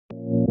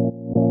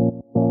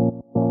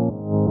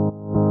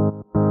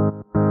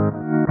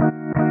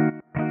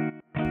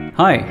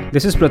Hi,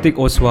 this is Pratik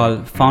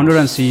Oswal, founder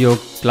and CEO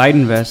of Glide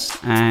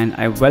Invest, and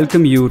I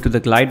welcome you to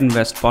the Glide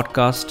Invest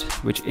podcast,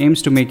 which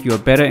aims to make you a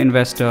better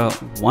investor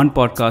one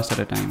podcast at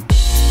a time.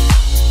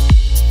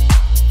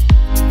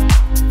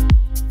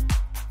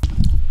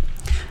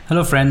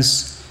 Hello,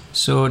 friends.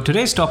 So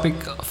today's topic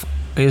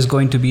is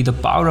going to be the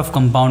power of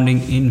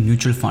compounding in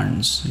mutual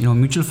funds.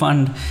 Mutual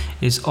fund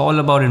is all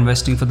about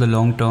investing for the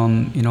long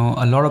term.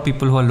 A lot of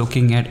people who are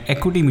looking at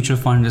equity mutual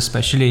funds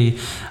especially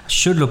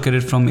should look at it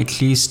from at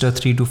least a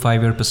 3 to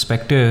 5 year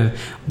perspective.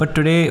 But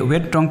today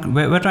we're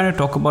trying to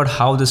talk about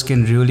how this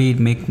can really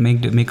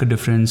make a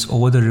difference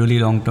over the really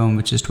long term,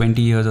 which is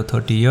 20 years or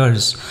 30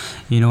 years.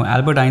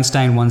 Albert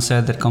Einstein once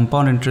said that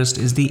compound interest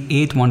is the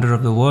eighth wonder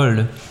of the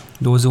world.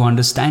 Those who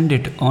understand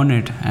it earn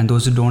it, and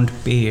those who don't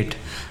pay it.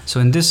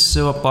 So in this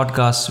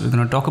podcast, we're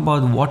going to talk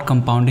about what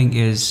compounding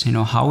is,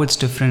 how it's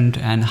different,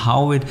 and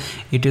how it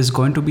is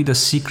going to be the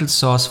secret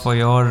sauce for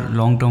your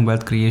long-term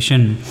wealth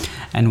creation,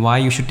 and why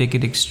you should take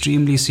it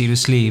extremely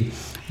seriously,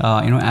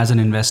 as an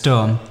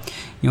investor.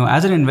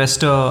 As an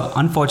investor,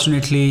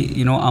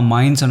 unfortunately, our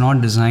minds are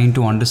not designed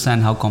to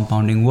understand how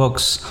compounding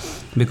works.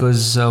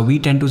 Because we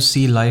tend to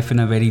see life in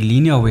a very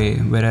linear way,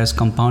 whereas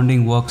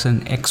compounding works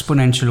in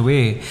exponential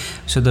way.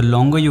 So the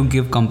longer you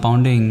give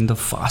compounding, the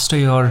faster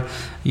your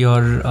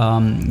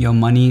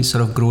money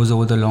sort of grows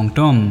over the long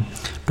term.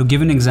 To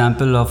give an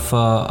example of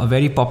a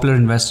very popular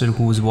investor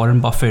who is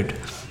Warren Buffett,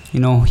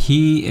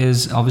 he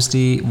is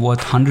obviously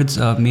worth hundreds,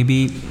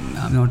 maybe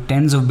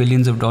tens of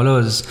billions of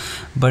dollars.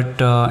 But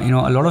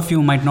a lot of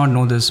you might not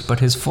know this, but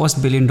his first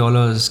 $1 billion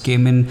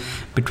came in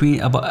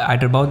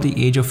at about the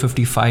age of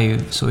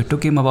 55. So it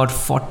took him about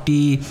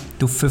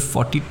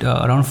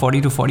around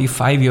 40 to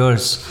 45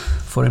 years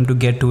for him to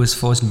get to his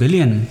first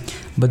billion.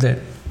 But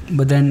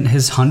then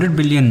his 100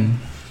 billion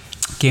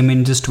came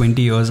in just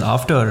 20 years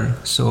after.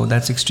 So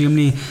that's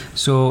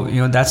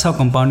that's how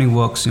compounding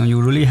works.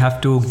 You really have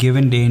to give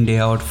in day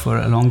out for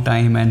a long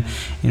time, and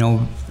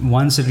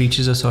once it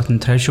reaches a certain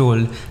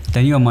threshold,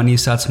 then your money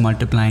starts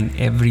multiplying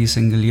every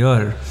single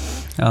year.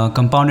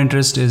 Compound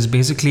interest is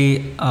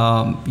basically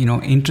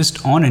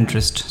interest on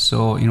interest.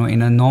 So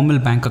in a normal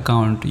bank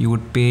account, you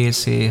would pay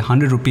say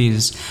 100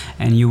 rupees,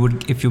 and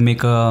if you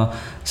make a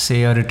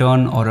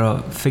return or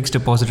a fixed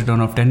deposit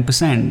return of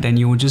 10%, then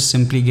you would just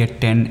simply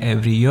get 10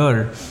 every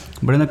year.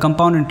 But in the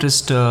compound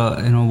interest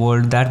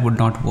world, that would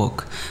not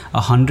work.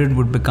 100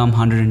 would become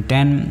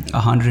 110,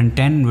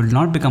 110 will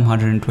not become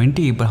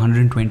 120 but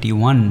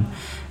 121,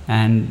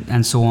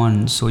 and so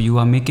on. So you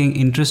are making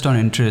interest on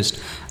interest,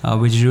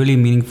 which really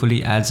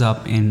meaningfully adds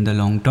up in the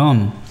long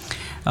term.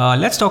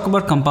 Let's talk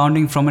about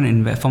compounding from an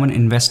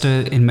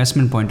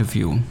investment point of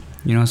view.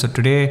 So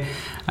today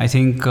I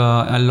think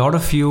a lot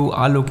of you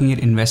are looking at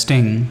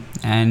investing,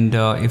 and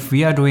if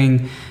we are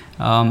doing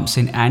say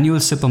an annual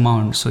SIP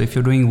amount, so if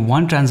you're doing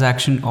one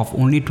transaction of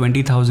only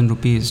 24,000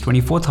 rupees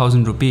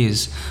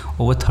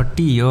over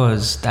 30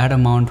 years, that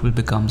amount will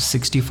become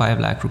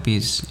 65 lakh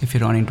rupees if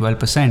you're earning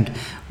 12%,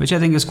 which I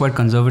think is quite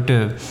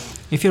conservative.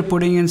 If you're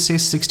putting in say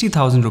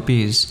 60,000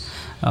 rupees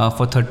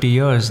for 30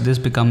 years, this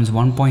becomes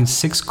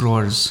 1.6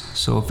 crores.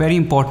 So very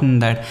important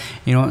that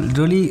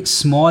really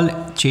small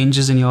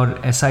changes in your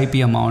SIP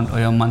amount or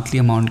your monthly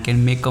amount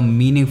can make a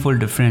meaningful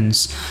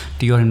difference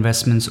to your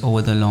investments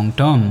over the long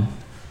term.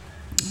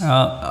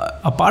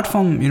 Apart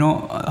from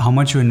how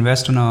much you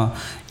invest on a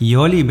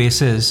yearly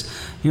basis,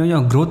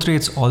 your growth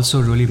rates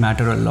also really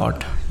matter a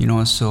lot.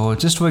 So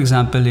just for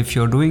example, if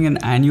you're doing an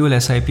annual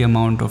SIP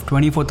amount of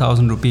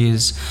 24,000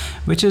 rupees,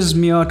 which is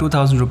mere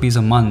 2,000 rupees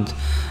a month,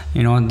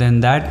 then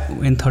that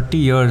in 30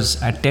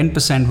 years at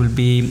 10% will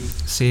be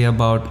say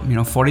about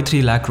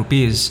 43 lakh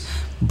rupees.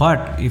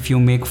 But if you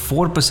make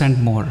 4%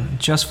 more,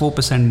 just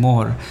 4%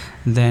 more,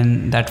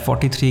 then that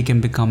 43 can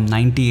become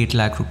 98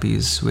 lakh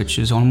rupees, which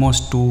is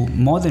almost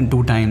more than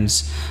 2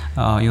 times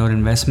your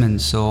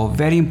investment. So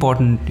very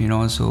important,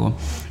 so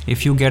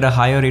if you get a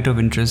higher rate of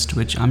interest,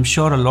 which I'm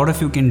sure a lot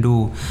of you can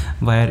do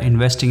via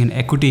investing in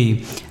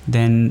equity,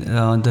 then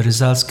the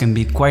results can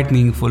be quite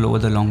meaningful over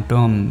the long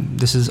term.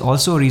 This is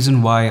also a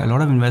reason why a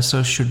lot of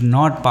investors should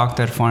not park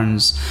their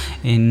funds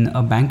in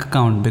a bank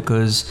account,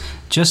 because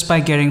just by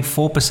getting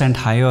 4%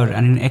 higher,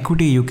 and in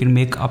equity you can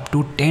make up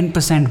to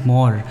 10%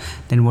 more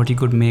than what you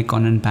could make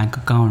on a bank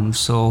account.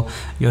 So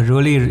your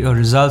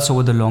results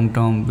over the long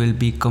term will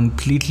be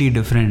completely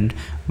different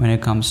when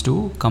it comes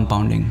to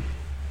compounding.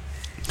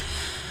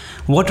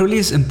 What really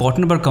is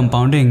important about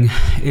compounding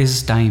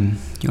is time.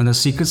 The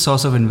secret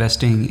sauce of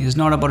investing is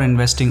not about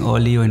investing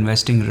early or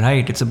investing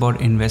right. It's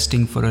about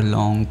investing for a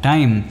long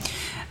time.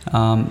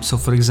 So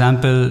for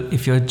example,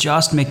 if you're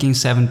just making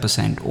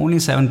 7%, only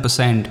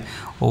 7%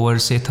 over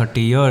say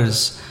 30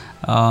 years,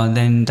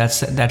 then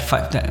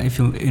if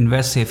you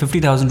invest say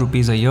 50,000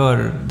 rupees a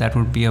year, that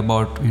would be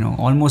about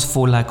almost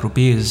 4 lakh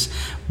rupees.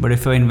 But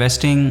if you're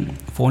investing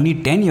for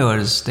only 10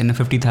 years, then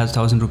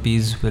 50,000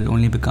 rupees will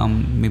only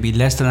become maybe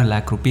less than 1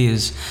 lakh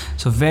rupees.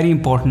 So very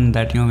important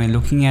that when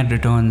looking at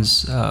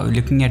returns,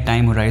 looking at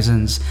time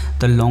horizons,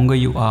 the longer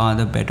you are,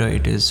 the better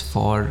it is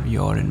for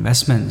your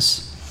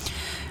investments.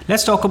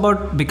 Let's talk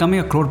about becoming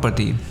a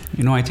crorepati.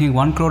 I think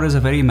 1 crore is a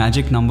very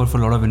magic number for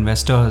a lot of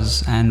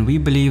investors, and we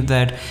believe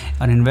that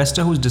an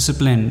investor who's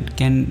disciplined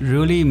can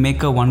really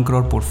make a 1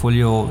 crore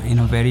portfolio in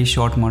a very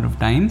short amount of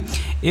time,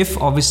 if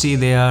obviously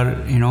they are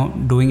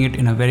doing it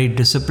in a very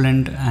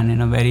disciplined and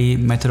in a very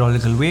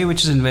methodological way,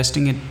 which is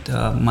investing it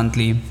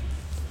monthly.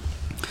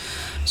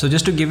 So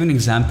just to give you an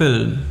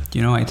example,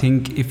 I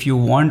think if you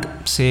want,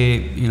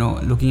 say,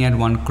 looking at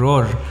 1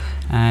 crore,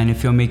 and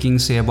if you're making,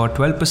 say, about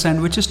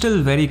 12%, which is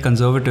still very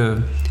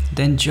conservative,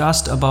 then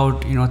just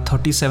about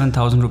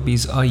 37,000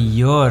 rupees a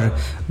year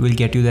will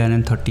get you there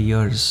in 30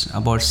 years.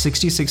 About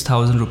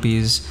 66,000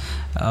 rupees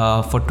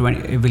for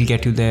 20 will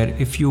get you there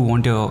if you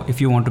want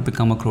to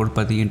become a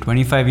crorepati in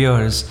 25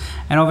 years.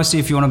 And obviously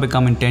if you want to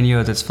become in 10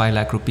 years, that's 5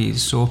 lakh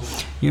rupees. So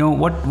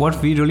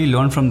what we really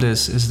learn from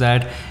this is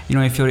that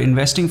if you're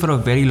investing for a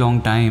very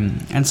long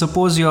time, and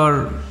suppose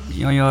you're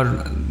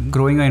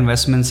growing your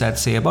investments at,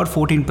 say, about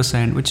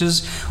 14%, which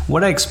is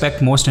what I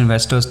expect most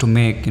investors to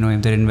make,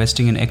 if they're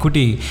investing in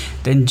equity,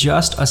 then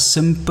just a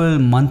simple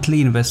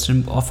monthly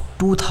investment of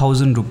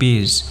 2,000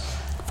 rupees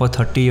for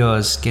 30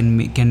 years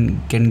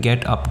can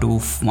get up to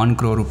 1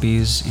 crore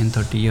rupees in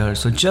 30 years.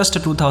 So just a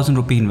 2,000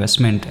 rupee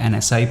investment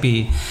and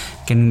SIP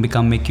can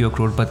make you a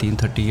crorepati in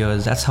 30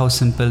 years. That's how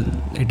simple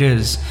it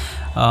is.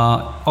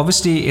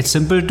 Obviously it's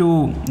simple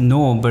to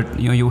know, but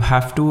you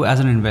have to,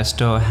 as an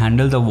investor,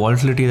 handle the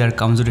volatility that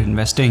comes with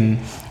investing.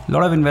 A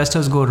lot of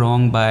investors go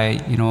wrong by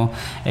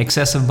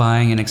excessive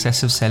buying and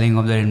excessive selling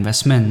of their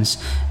investments.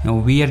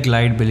 We at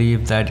Glide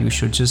believe that you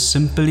should just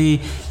simply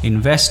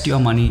invest your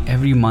money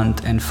every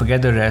month and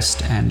forget the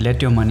rest, and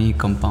let your money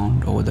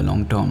compound over the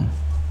long term.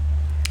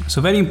 So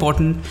very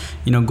important,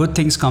 good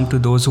things come to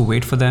those who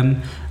wait for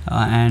them,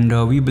 and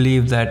we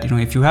believe that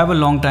if you have a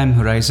long time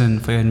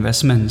horizon for your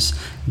investments,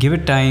 give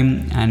it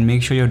time and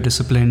make sure you're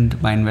disciplined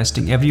by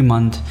investing every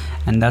month,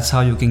 and that's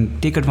how you can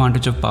take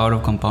advantage of power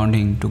of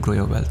compounding to grow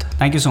your wealth.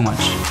 Thank you so much.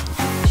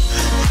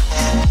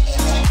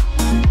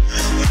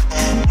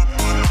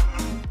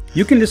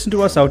 You can listen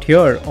to us out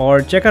here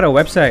or check out our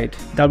website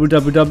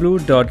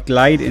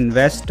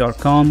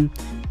www.glideinvest.com.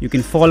 You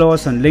can follow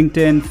us on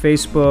LinkedIn,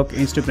 Facebook,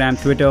 Instagram,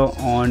 Twitter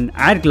on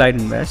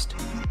 @GlideInvest.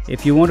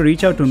 If you want to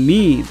reach out to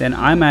me, then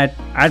I'm at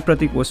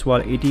Pratik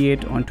Oswal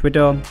 88 on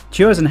Twitter.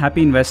 Cheers and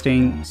happy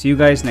investing. See you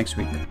guys next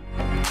week.